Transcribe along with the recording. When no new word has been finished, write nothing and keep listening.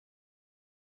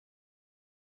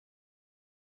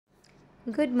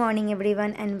Good morning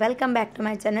everyone and welcome back to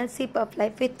my channel ship of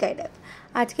life with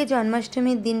गाइडअप। आज के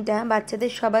जन्माष्टमीर दिनटा बाच्चादेर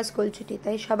सबाई school छुट्टी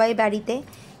ताई सबाई बाड़ीते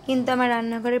किन्तु आमार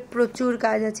रान्नाघरे प्रचुर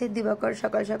काज आछे। दिबाकर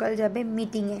सकाल सकाल जाबे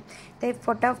मीटिंगे ताई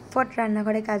फटाफट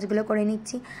रान्नाघरे काजगुलो करे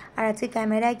निচ্ছি। আর আজকে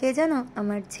ক্যামেরায় কে জানো?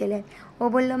 আমার ছেলে। ও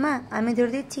বলল মা আমি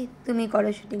ধরে দিচ্ছি তুমি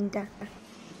করো শুটিংটা।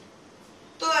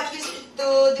 তো আজকে তো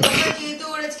দিবাকর যেহেতু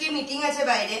ওর আজকে মিটিং আছে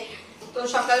বাইরে, তো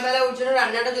সকালবেলা ওর জন্য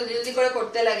রান্নাটা জলদি জলদি করে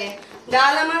করতে লাগে।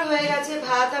 ডাল আমার হয়ে গেছে,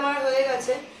 ভাত আমার হয়ে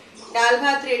গেছে, ডাল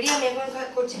ভাত রেডি। আমি এখন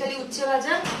করছি খালি উচ্ছে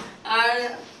ভাজা আর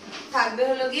থাকবে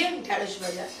হলো গিয়ে ঢেঁড়স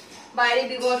ভাজা। বাইরে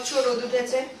বিভৎস রোদ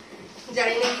উঠেছে,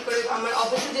 জানি না কি করে আমার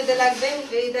অফিসে যেতে লাগবে।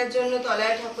 তার জন্য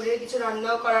তলায় ঠাকুরের কিছু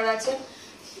রান্নাও করার আছে।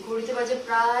 ঘড়িতে বাজে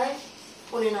প্রায়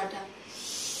 9:45।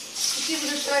 কিছু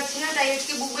বুঝতে পারছি না, তাই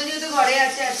আজকে বুবুল যেহেতু ঘরে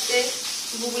আছে, আজকে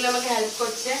বুবুল আমাকে হেল্প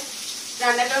করছে।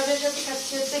 রান্না করার সাথে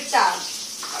খাচ্ছি হচ্ছে চা,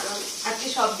 কারণ আজকে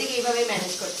সব দিকে এইভাবে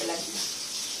ম্যানেজ করতে লাগবে।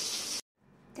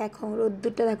 দেখো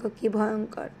রোদ্দুরটা দেখো কি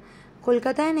ভয়ঙ্কর।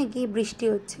 কলকাতায় নাকি বৃষ্টি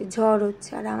হচ্ছে, ঝড় হচ্ছে,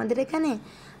 আর আমাদের এখানে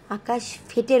আকাশ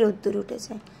ফেটে রোদ্দুর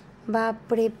উঠেছে।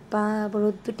 বাপরে বাপ,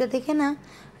 রোদ্দুরটা দেখে না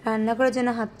রান্না করার জন্য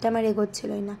হাতটা আমার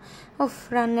এগোচ্ছিলই না। ওফ,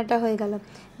 রান্নাটা হয়ে গেল।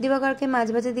 দিবাকরকে মাছ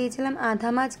ভাজা দিয়েছিলাম, আধা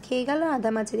মাছ খেয়ে গেল,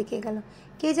 আধা মাছ রেখে গেল।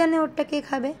 কে জানে ওরটা কে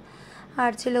খাবে।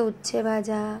 আর ছিল উচ্ছে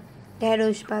ভাজা,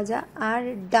 ঢেঁড়স ভাজা আর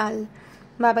ডাল।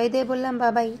 বাবাই দিয়ে বললাম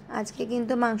বাবাই আজকে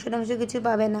কিন্তু মাংস টাংস কিছু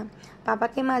পাবে না।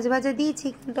 পাপাকে মাছ ভাজা দিয়েছি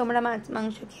কিন্তু তোমরা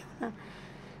মাংস খেও না।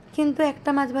 কিন্তু একটা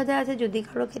মাছ ভাজা আছে, যদি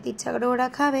কারো খেতে ইচ্ছা করে ওরা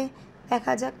খাবে,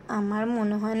 দেখা যাক। আমার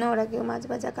মনে হয় না ওরা কেউ মাছ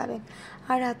ভাজা খাবে।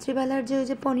 আর রাত্রিবেলার যে ওই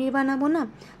যে পনির বানাবো না,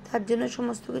 তার জন্য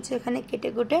সমস্ত কিছু এখানে কেটে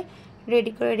কুটে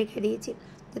রেডি করে রেখে দিয়েছি,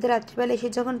 যাতে রাত্রিবেলা এসে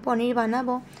যখন পনির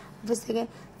বানাবো অফিস থেকে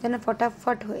যেন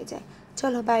ফটাফট হয়ে যায়।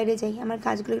 চলো বাইরে যাই, আমার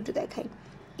গাছগুলো একটু দেখাই।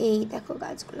 এই দেখো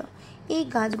গাছগুলো, এই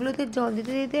গাছগুলোতে জল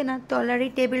দিতে দিতে না তলার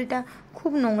এই টেবিলটা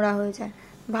খুব নোংরা হয়ে যায়,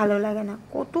 ভালো লাগে না।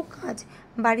 কত কাজ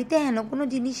বাড়িতে, হেন কোনো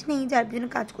জিনিস নেই যার জন্য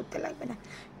কাজ করতে লাগবে না।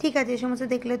 ঠিক আছে, এই সমস্ত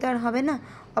দেখলে তো আর হবে না,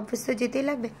 অফিসে যেতেই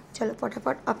লাগবে। চলো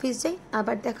ফটাফট অফিস যাই,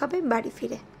 আবার দেখা হবে বাড়ি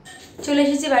ফিরে। চলে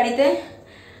এসেছি বাড়িতে,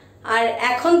 আর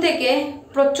এখন থেকে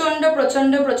প্রচণ্ড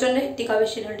প্রচণ্ড প্রচণ্ড হেক্টিক হবে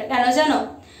শিডিউলটা। কেন জানো?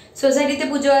 সোসাইটিতে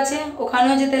পুজো আছে,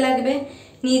 ওখানেও যেতে লাগবে।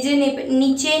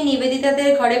 নিচে নিবেদিতাদের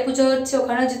ঘরে পুজো হচ্ছে,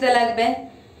 ওখানেও যেতে লাগবে।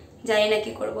 জানি না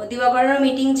কি করবো। দিবাকরেরও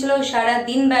মিটিং ছিল, সারা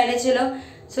দিন বাইরে ছিল,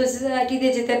 সোসাইটিতে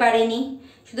যেতে পারেনি,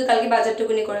 শুধু কালকে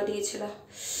বাজারটুকুনি করে দিয়েছিল।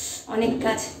 অনেক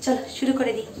কাজ। চলো শুরু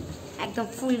করে দিই, একদম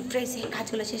ফুল ফ্রেশ এই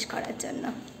কাজগুলো শেষ করার জন্য।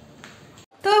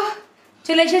 তো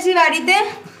চলে এসেছি বাড়িতে,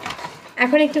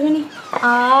 এখন একটুখানি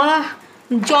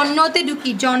জন্নতে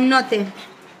ঢুকি।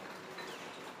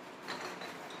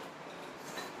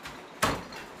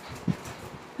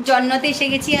 জন্নতে এসে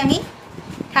গেছি আমি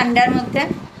ঠান্ডার মধ্যে।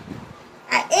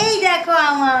 এই দেখো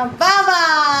আমার বাবা,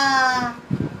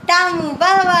 টামু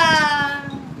বাবা।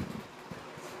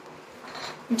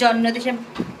 জন্নতে এসে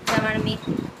আমার মেয়ে।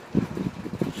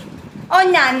 ও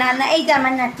না না না, এই যে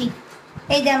আমার নাতি,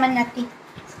 এই যে আমার নাতি।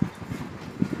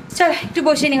 চল একটু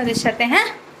বসে নি ওদের সাথে। হ্যাঁ,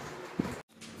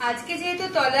 আজকে যেহেতু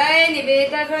তলায়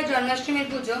নিবেদিতার ঘরে জন্মাষ্টমীর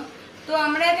পুজো, তো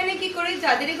আমরা এখানে কি করি,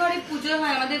 যাদের ঘরে পুজো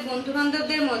হয় আমাদের বন্ধু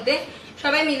বান্ধবদের মধ্যে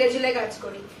সবাই মিলে ঝুলে কাজ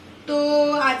করি। তো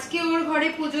আজকে ওর ঘরে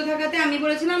পুজো থাকাতে আমি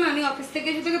বলেছিলাম আমি অফিস থেকে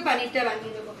এসে তোকে পনিরটা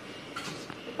বানিয়ে দেবো।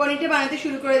 পনিরটা বানাতে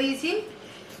শুরু করে দিয়েছি।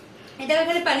 এটা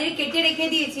এখানে পনির কেটে রেখে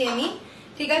দিয়েছি আমি,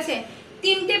 ঠিক আছে।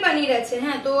 3টে পনির আছে।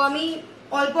 হ্যাঁ, তো আমি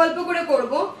অল্প অল্প করে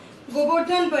করব।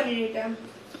 গোবর্ধন পনির, এটা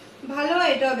ভালো হয়,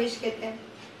 এটাও বেশ খেতে।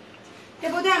 এটা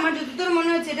বোধহয় আমার যতদূর মনে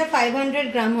হচ্ছে এটা 500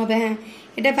 গ্রাম হবে। হ্যাঁ,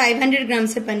 এটা 500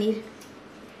 গ্রামসের পনির।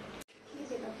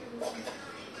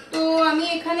 তো আমি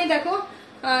এখানে দেখো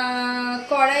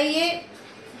কড়াইয়ে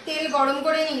তেল গরম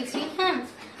করে নিয়েছি। হ্যাঁ,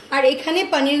 আর এখানে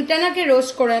পনিরটাকে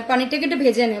রোস্ট করে পনিরটাকে একটু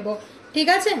ভেজে নেব, ঠিক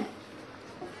আছে।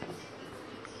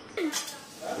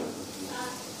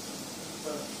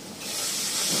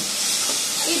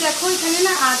 এই দেখো এখানে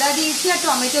না আদা দিয়েছি আর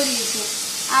টমেটো দিয়েছি।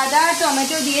 আদা আর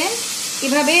টমেটো দিয়ে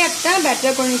এভাবে একটা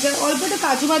ব্যাটার করে নিয়েছি। অল্প একটু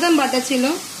কাজু বাদাম বাটা ছিল,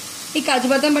 এই কাজু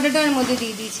বাদাম বাটাটা এর মধ্যে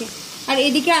দিয়ে দিয়েছি। আর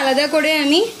এদিকে আলাদা করে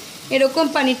আমি এরকম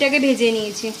পনিরটাকে ভেজে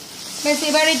নিয়েছি। ব্যাস,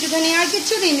 এবার একটুখানি আর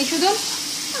কিচ্ছু দিইনি, শুধু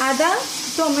আদা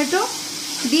টমেটো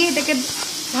দিয়ে এটাকে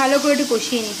ভালো করে একটু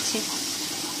কষিয়ে নিচ্ছি।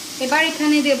 এবার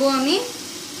এখানে দেব আমি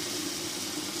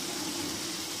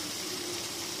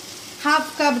হাফ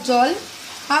কাপ জল,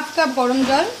 হাফ কাপ গরম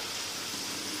জল,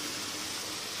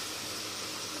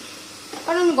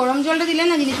 কারণ গরম জলটা দিলে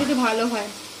না জিনিসটা একটু ভালো হয়।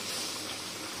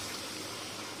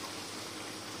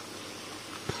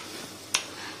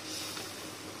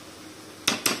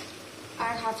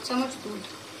 আর হাফ চামচ দুধ।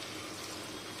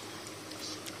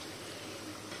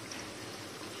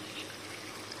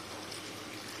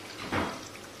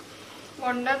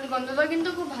 গন্ধটা কিন্তু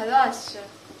খুব ভালো আসছে।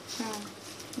 हाँ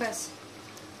बस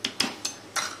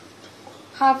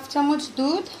हाफ চামচ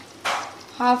দুধ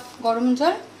हाफ গরম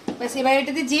জল बस এবার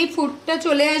এটাতে যে ফুটটা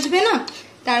চলে আসবে না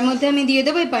তার মধ্যে আমি দিয়ে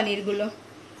দেব এই পনিরগুলো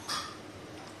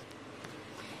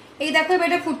এই দেখো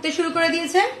এটা ফুটতে শুরু করে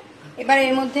দিয়েছে এবার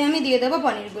এর মধ্যে আমি দিয়ে দেব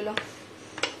পনিরগুলো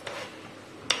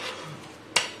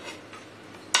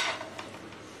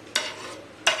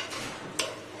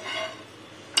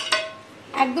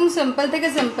একদম সিম্পল থেকে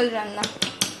সিম্পল রান্না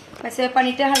बस এবার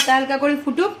পনিরটা হালকা হালকা করে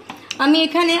ফুটুক আমি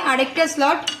এখানে আরেকটা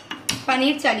স্লট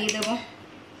পনির চালিয়ে দেব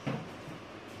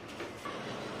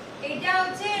এটা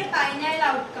হচ্ছে ফাইনাল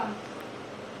আউটকাম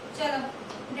চলো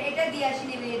এটা দিয়ে আসি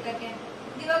নেবে এটাকে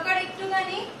দিবাকর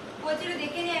একটুখানি বলছিল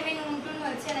দেখে নি আমি নুন টুন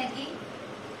হচ্ছে নাকি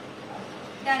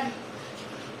ডান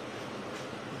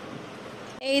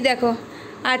এই দেখো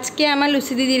আজকে আমার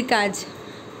লুসি দিদির কাজ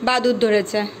বাদুর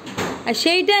ধরেছে আর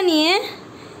সেইটা নিয়ে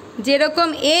যেরকম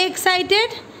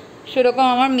এক্সাইটেড সেরকম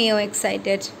আমার মেয়েও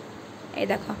এক্সাইটেড এই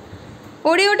দেখো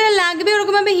ওরে ওটা লাগবে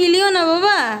ওরকমভাবে হিলিও না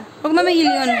বাবা ওরকমভাবে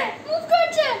হিলিও না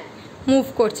মুভ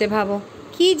করছে ভাবো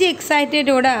কি যে এক্সাইটেড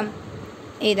ওরা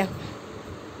এই দেখো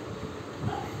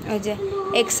ওই যে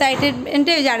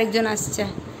এক্সাইটেডমেন্টে ওই যে আরেকজন আসছে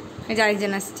ওই যে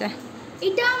আরেকজন আসছে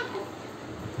এটা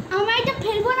আমি এটা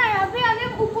ফেলবো না আমি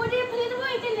উপরে ফেলে দেবো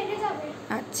এটা লেগে যাবে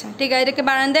আচ্ছা ঠিক আছে এটাকে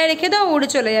বারান্দায় রেখে দাও উড়ে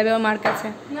চলে যাবে ওর মার কাছে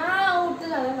না উঠতে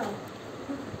যাবে না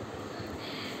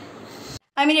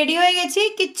আমি রেডি হয়ে গেছি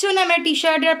কিচ্ছু না আমি টি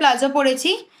শার্ট আর প্লাজো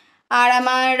পরেছি আর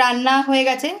আমার রান্না হয়ে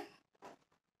গেছে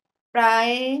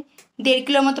প্রায় 1.5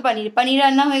 কিলোর মতো পনির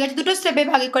রান্না হয়ে গেছে দুটো স্টেপে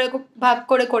ভাগ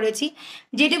করে করেছি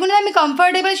যেটুকুনি আমি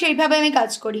কমফর্টেবল সেইভাবে আমি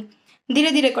কাজ করি ধীরে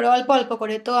ধীরে করে অল্প অল্প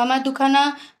করে তো আমার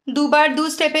দুবার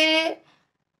 2 স্টেপে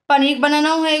পনির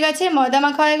বানানো হয়ে গেছে ময়দা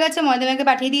মাখা হয়ে গেছে ময়দা মাখা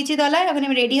পাঠিয়ে দিয়েছি তলায় এখন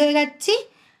আমি রেডি হয়ে যাচ্ছি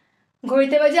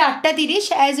ঘড়িতে বাজে 8:30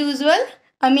 অ্যাজ ইউজুয়াল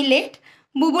আমি লেট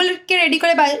বুবুলকে রেডি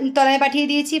করে তলায় পাঠিয়ে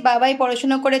দিয়েছি বাবাই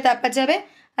পড়াশুনো করে তারপর যাবে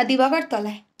আর দিবাকর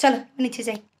তলায় চলো নিচে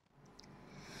যাই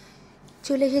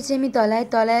চলে এসেছি আমি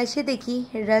তলায় এসে দেখি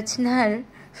রচনার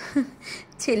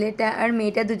ছেলেটা আর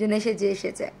মেয়েটা দুজনে সেজে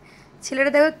এসেছে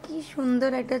ছেলেটা দেখো কি সুন্দর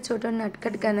একটা ছোট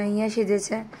নাটকাট কানাইয়া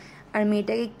সেজেছে আর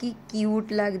মেয়েটাকে কি কিউট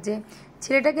লাগছে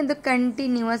ছেলেটা কিন্তু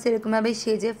কন্টিনিউয়াস এরকমভাবে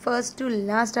সেজে ফার্স্ট টু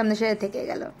লাস্ট আমাদের সাথে থেকে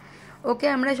গেল ওকে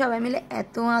আমরা সবাই মিলে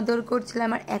এত আদর করছিলাম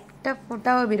আর একটা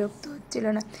ফোঁটাও বিরক্ত হচ্ছিল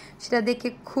না সেটা দেখে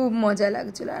খুব মজা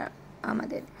লাগছিল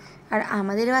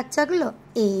আমাদের বাচ্চাগুলো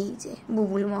এই যে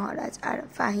বুবুল মহারাজ আর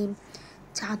ফাহিম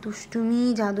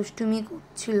জাদুষ্টুমি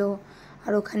করছিল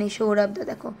আর ওখানে সৌরভদা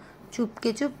দেখো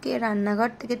চুপকে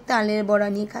রান্নাঘর থেকে তালের বড়া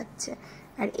নিয়ে খাচ্ছে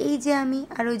আর এই যে আমি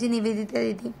আর ওই যে নিবেদিতা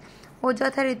দিদি ও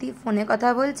যথারীতি ফোনে কথা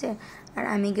বলছে আর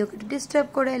আমি গিয়ে ওকে ডিস্টার্ব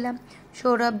করে এলাম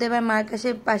সৌরভদা এবার মার কাছে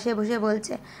পাশে বসে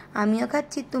বলছে আমিও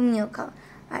খাচ্ছি তুমিও খাও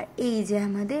আর এই যে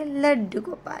আমাদের লাড্ডু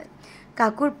গোপাল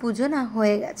কাকুর পুজো না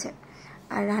হয়ে গেছে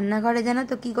আর রান্নাঘরে জানো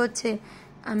তো কী করছে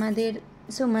আমাদের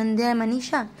সুমন্দি আর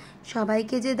মনীষা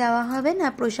সবাইকে যে দেওয়া হবে না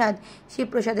প্রসাদ সেই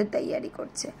প্রসাদের তৈয়ারি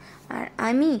করছে আর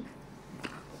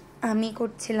আমি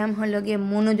করছিলাম হলো গিয়ে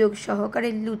মনোযোগ সহকারে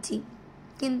লুচি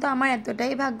কিন্তু আমার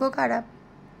এতটাই ভাগ্য খারাপ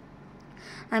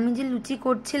আমি যে লুচি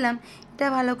করছিলাম এটা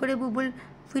ভালো করে বুবুল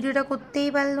ভিডিওটা করতেই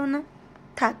পারলো না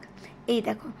থাক এই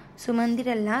দেখো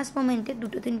সুমন্দিরা লাস্ট মোমেন্টে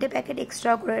 2-3টে প্যাকেট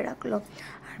এক্সট্রা করে রাখলো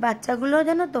আর বাচ্চাগুলো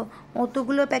জানো তো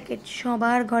অতগুলো প্যাকেট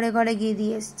সবার ঘরে ঘরে গিয়ে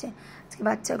দিয়ে এসছে আজকে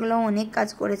বাচ্চাগুলো অনেক কাজ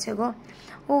করেছে গো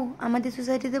ও আমাদের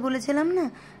সোসাইটিতে বলেছিলাম না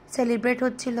সেলিব্রেট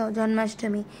হচ্ছিল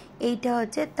জন্মাষ্টমী এইটা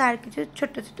হচ্ছে তার কিছু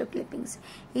ছোট্ট ক্লিপিংস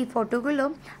এই ফটোগুলো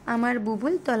আমার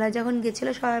বুবুল তলা যখন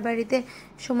গেছিলো সবার বাড়িতে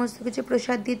সমস্ত কিছু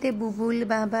প্রসাদ দিতে বুবুল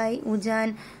বাবাই উজান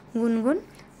গুনগুন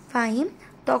ফাহিম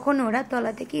তখন ওরা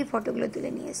তলা থেকে এই ফটোগুলো তুলে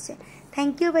নিয়ে এসছে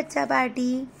থ্যাংক ইউ বাচ্চা পার্টি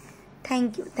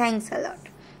থ্যাংকস আ লট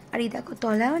আর এই দেখো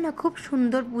তলায়ও না খুব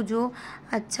সুন্দর পুজো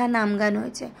আচ্ছা নাম গান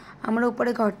হয়েছে আমরা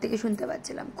উপরে ঘর থেকে শুনতে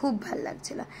পাচ্ছিলাম খুব ভালো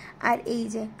লাগছিল আর এই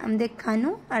যে আমাদের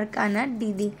কানু আর কানার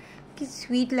দিদি কি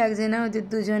সুইট লাগছে না ওদের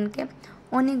দুজনকে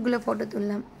অনেকগুলো ফটো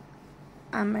তুললাম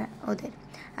আমরা ওদের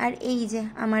আর এই যে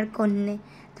আমার কন্যে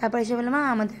তারপরে এসে বললাম মা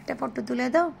আমাদের একটা ফটো তুলে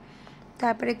দাও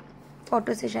তারপরে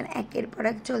ফটো সেশন একের পর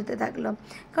এক চলতে থাকলো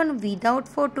কারণ উইদাউট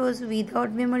ফটোজ উইদাউট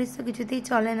মেমোরিজ তো কিছুতেই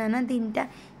চলে না দিনটা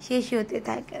শেষই হতে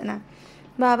থাকে না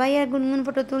বাবাই আর গুনগুন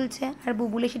ফটো তুলছে আর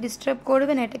বুবুল এসে ডিস্টার্ব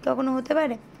করবে না এটা কখনো হতে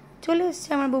পারে চলে এসছে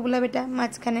আমার বুবুলা বেটা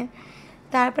মাঝখানে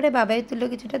তারপরে বাবাই তুললো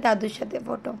কিছুটা দাদুর সাথে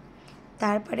ফটো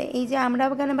তারপরে এই যে আমরা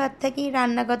ওখানে বাদ থাকি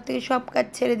রান্নাঘর থেকে সব কাজ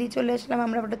ছেড়ে দিয়ে চলে আসলাম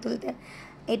আমরা ফটো তুলতে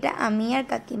এটা আমি আর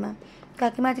কাকিমা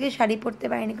আজকে শাড়ি পরতে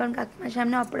পারিনি কারণ কাকিমার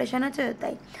সামনে অপারেশন আছে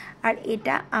তাই আর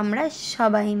এটা আমরা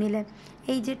সবাই মিলে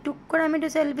এই যে টুক করে আমি একটু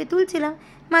সেলফি তুলছিলাম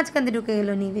মাঝখান দিয়ে ঢুকে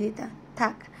গেলো নিবেদিতা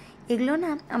থাক এগুলো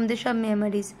না আমাদের সব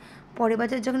মেমোরিজ পরের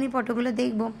বছর যখন এই ফটোগুলো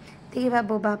দেখবো দেখে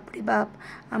ভাববো বাপরে বাপ,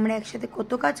 আমরা একসাথে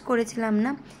কত কাজ করেছিলাম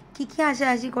না, কী কী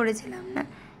হাসাহাসি করেছিলাম না।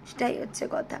 সেটাই হচ্ছে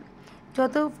কথা।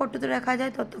 যত ফটো তো রাখা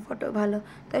যায় তত ফটো ভালো,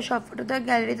 তাই সব ফটো তো আর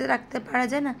গ্যালারিতে রাখতে পারা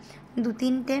যায় না,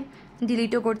 2-3টে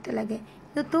ডিলিটও করতে লাগে,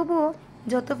 কিন্তু তবুও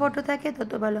যত ফটো থাকে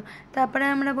তত ভালো। তারপরে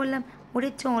আমরা বললাম ওরে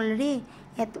চল রে,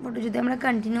 এত ফটো যদি আমরা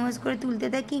কন্টিনিউয়াস করে তুলতে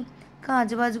থাকি কাজ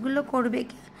বাজগুলো করবে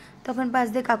কে। তখন পাশ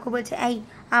দিয়ে কাকু বলছে এই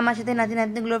আমার সাথে নাতি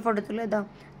নাতনিগুলোর ফটো তুলে দাও।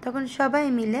 তখন সবাই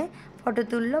মিলে ফটো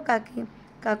তুললো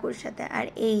কাকুর সাথে। আর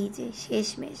এই যে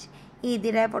শেষমেশ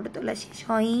ঈদের আর ফটো তোলা শেষ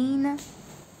হয়ই না।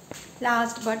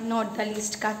 Last but not the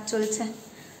list কাজ চলছে।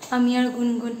 আমি আর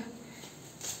গুনগুন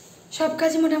সব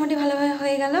কাজই মোটামুটি ভালোভাবে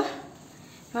হয়ে গেল।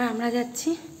 এবার আমরা যাচ্ছি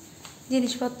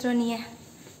জিনিসপত্র নিয়ে।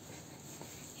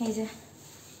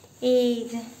 এই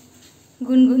যে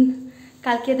গুনগুন,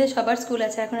 কালকে এদের সবার স্কুল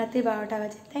আছে, এখন রাত্রি 12টা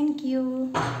বাজে। Thank you.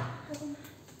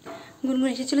 গুনগুন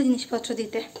এসেছিলো জিনিসপত্র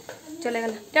দিতে, চলে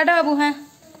গেল। টাটা বাবু। হ্যাঁ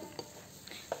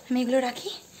আমি এগুলো রাখি,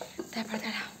 তারপর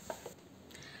দাঁড়াও।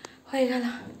 হয়ে গেল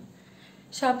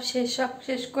সব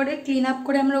শেষ করে ক্লিন আপ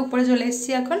করে আমরা উপরে চলে এসেছি।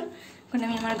 এখন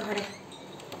আমি আমার ঘরে।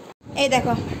 এই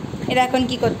দেখো এরা এখন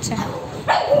কি করছে।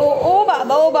 ও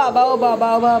বাবা ও বাবা ও বাবা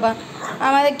ও বাবা,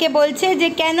 আমাদেরকে বলছে যে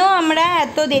কেন আমরা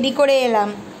এত দেরি করে এলাম,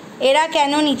 এরা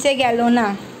কেন নিচে গেল না।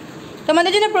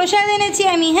 তোমাদের জন্য প্রসাদ এনেছি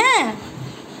আমি। হ্যাঁ,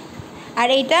 আর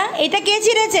এইটা কে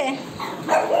ছিঁড়েছে?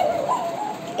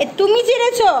 তুমি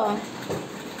ছিঁড়েছ?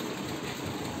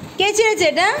 কে ছিঁড়েছে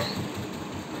এটা?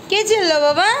 কে ছিঁড়লো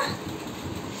বাবা?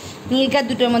 নীলকার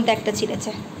দুটোর মধ্যে একটা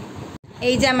ছিঁড়েছে।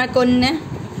 এই যে আমার কন্যা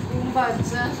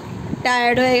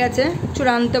টায়ার্ড হয়ে গেছে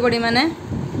চূড়ান্ত পরিমাণে।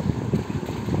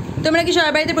 তোমরা কি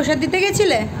সবার বাড়িতে প্রসাদ দিতে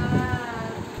গেছিলে?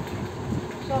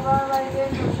 সবার বাড়িতে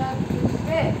প্রসাদ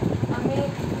দিতে আমি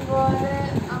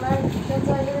আমার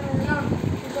নিলাম।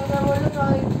 বললো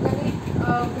চল একটুখানি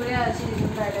ঘুরে আসি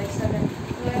প্যারাডাইসটাতে।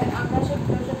 আমরা সব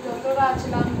যতটা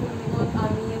আছিলাম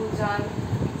আমি উজান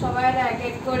সবাই এক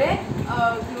এক করে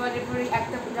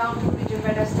একটা রাউন্ড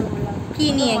প্যারাডাইসটা বললাম। কি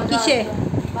নিয়ে? কিসে?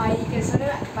 বাইক এসে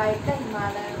বাইকটা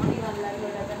হিমালয় অনেক ভালো লাগলো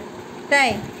ওটাতে।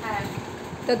 তাই? হ্যাঁ।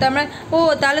 তো আমরা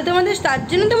তাহলে তোমাদের তার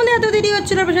জন্য তোমাদের এত দেরি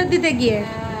হচ্ছিল প্রসাদ দিতে গিয়ে?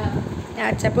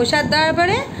 আচ্ছা, প্রসাদ দেওয়ার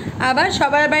পরে আবার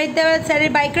সবার বাড়িতে আবার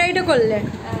স্যারের বাইক রাইডও করলে?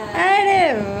 আরে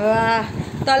বাহ,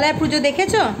 তাহলে পুজো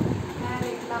দেখেছো? হ্যাঁ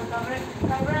দেখলাম।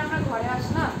 তারপরে আমরা ঘরে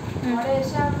আসলাম। ঘরে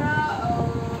এসে আমরা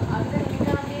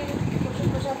আগে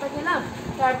প্রসাদটা খেলাম,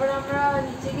 তারপরে আমরা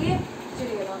নিচে গিয়ে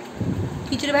চলে গেলাম।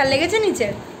 খিচুড়ি ভালো লেগেছে নিচে?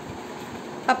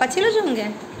 পাপা ছিল সঙ্গে?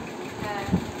 হ্যাঁ।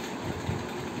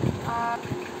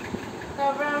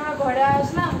 তারপরে আমরা ঘরে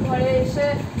আসলাম। ঘরে এসে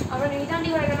আমরা নিমিতান্ডি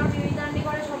ঘরে গেলাম। নিমিতান্ডি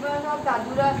ঘরে সব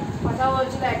দাদুরা কথা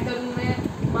বলছিল একটা রুমে,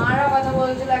 মারা কথা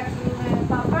বলছিল একটা রুমে,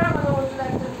 পাপারা কথা বলছিল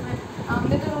একটা রুমে।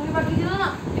 আমাদের তো রুমই বাকি ছিল না,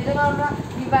 এজন্য আমরা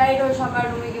ডিভাইড হয়ে সবার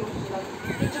রুমে গিয়ে বসেছিলাম।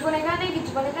 কিছুক্ষণ এখানে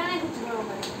কিছুক্ষণ ওখানে।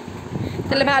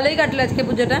 তাহলে ভালোই কাটলো আজকে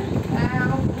পুজোটা? হ্যাঁ,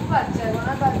 আমার খুব বাচ্চা এখন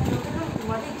আর বাচ্চা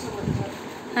ঘুমাতে ইচ্ছে করছে।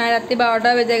 হ্যাঁ, রাত্রি 12টা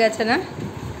বেজে গেছে না?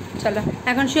 চলো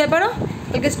এখন শুয়ে পড়ো,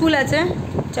 কালকে স্কুল আছে।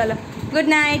 চলো, গুড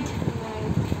নাইট।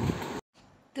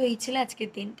 তো এই ছিল আজকের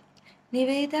দিনটা।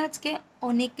 নিবেদিতা আজকে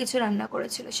অনেক কিছু রান্না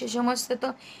করেছিল, সে সমস্ত তো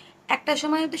একটা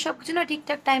সময় তো সব কিছু না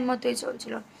ঠিকঠাক টাইম মতোই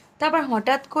চলছিল। তারপর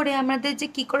হঠাৎ করে আমাদের যে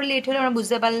কী করে লেট হলো আমরা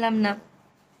বুঝতে পারলাম না।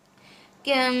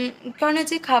 কারণ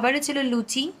হচ্ছে খাবারে ছিল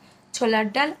লুচি, ছোলার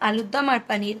ডাল, আলুর দম আর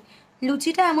পানির।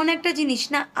 লুচিটা এমন একটা জিনিস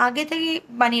না আগে থেকে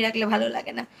বানিয়ে রাখলে ভালো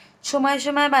লাগে না, সময়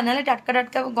সময় বানালে টাটকা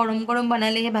টাটকা গরম গরম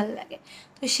বানালে ভালো লাগে।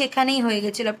 তো সেখানেই হয়ে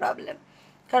গেছিলো প্রবলেম।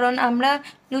 কারণ আমরা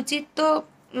লুচির তো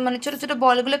মানে ছোটো ছোটো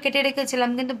বলগুলো কেটে রেখেছিলাম,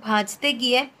 কিন্তু ভাজতে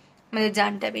গিয়ে আমাদের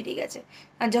জানটা বেরিয়ে গেছে।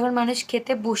 আর যখন মানুষ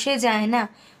খেতে বসে যায় না,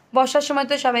 বসার সময়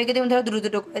তো সবাইকে তুমি ধরো দুটো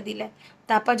দুটো করে দিলে,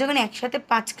 তারপর যখন একসাথে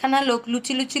 5খানা লোক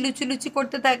লুচি লুচি লুচি লুচি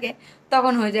করতে থাকে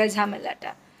তখন হয়ে যায়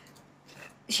ঝামেলাটা।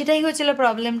 সেটাই হয়েছিল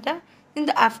প্রবলেমটা।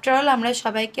 কিন্তু আফটারঅল আমরা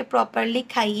সবাইকে প্রপারলি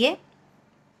খাইয়ে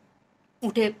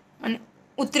মানে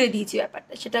উতরে দিয়েছি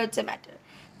ব্যাপারটা, সেটা হচ্ছে ম্যাটার।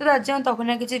 তো তার জন্য তখন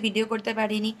আর কিছু ভিডিও করতে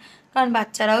পারিনি, কারণ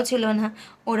বাচ্চারাও ছিল না,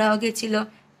 ওরাও গেছিলো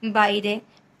বাইরে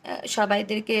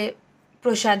সবাইদেরকে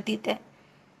প্রসাদ দিতে।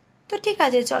 তো ঠিক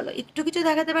আছে চলো, একটু কিছু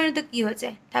দেখাতে পারিনি তো কী হয়েছে,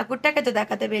 ঠাকুরটাকে তো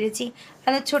দেখাতে পেরেছি,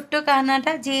 তাহলে ছোট্ট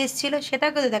কান্নাটা যে এসেছিলো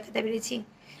সেটাকে তো দেখাতে পেরেছি।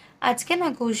 আজকে না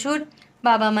ঘুষুর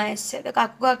বাবা মা এসছে, তো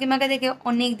কাকু কাকিমাকে দেখে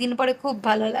অনেক দিন পরে খুব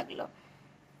ভালো লাগলো।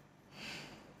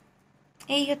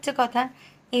 এই হচ্ছে কথা,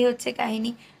 এই হচ্ছে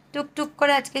কাহিনী। টুকটুক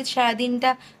করে আজকে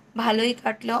সারাদিনটা ভালোই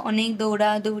কাটলো, অনেক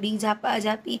দৌড়াদৌড়ি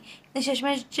ঝাপাঝাপি, কিন্তু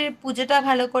শেষমেশ যে পুজোটা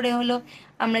ভালো করে হলো,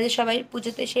 আমরা যে সবাই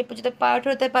সেই পুজোতে পার্ট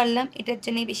হতে পারলাম, এটার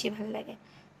জন্যই বেশি ভালো লাগে,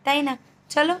 তাই না?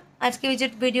 চলো আজকে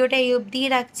ভিডিওটা এই অবধিই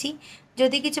রাখছি।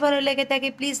 যদি কিছু ভালো লেগে থাকে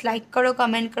প্লিজ লাইক করো,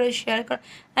 কমেন্ট করো, শেয়ার করো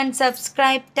অ্যান্ড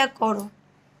সাবস্ক্রাইবটা করো।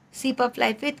 Sheep of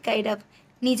life with কাইরাব।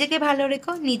 নিজেকে ভালো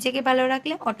রেখো, নিজেকে ভালো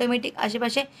রাখলে অটোমেটিক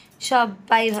আশেপাশে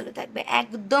সবাই ভালো থাকবে।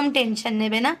 একদম টেনশন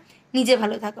নেবে না, নিজে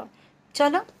ভালো থাকো।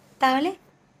 চলো তাহলে,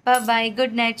 বাই বাই,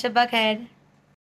 গুড নাইট, শব্বা খায়ের।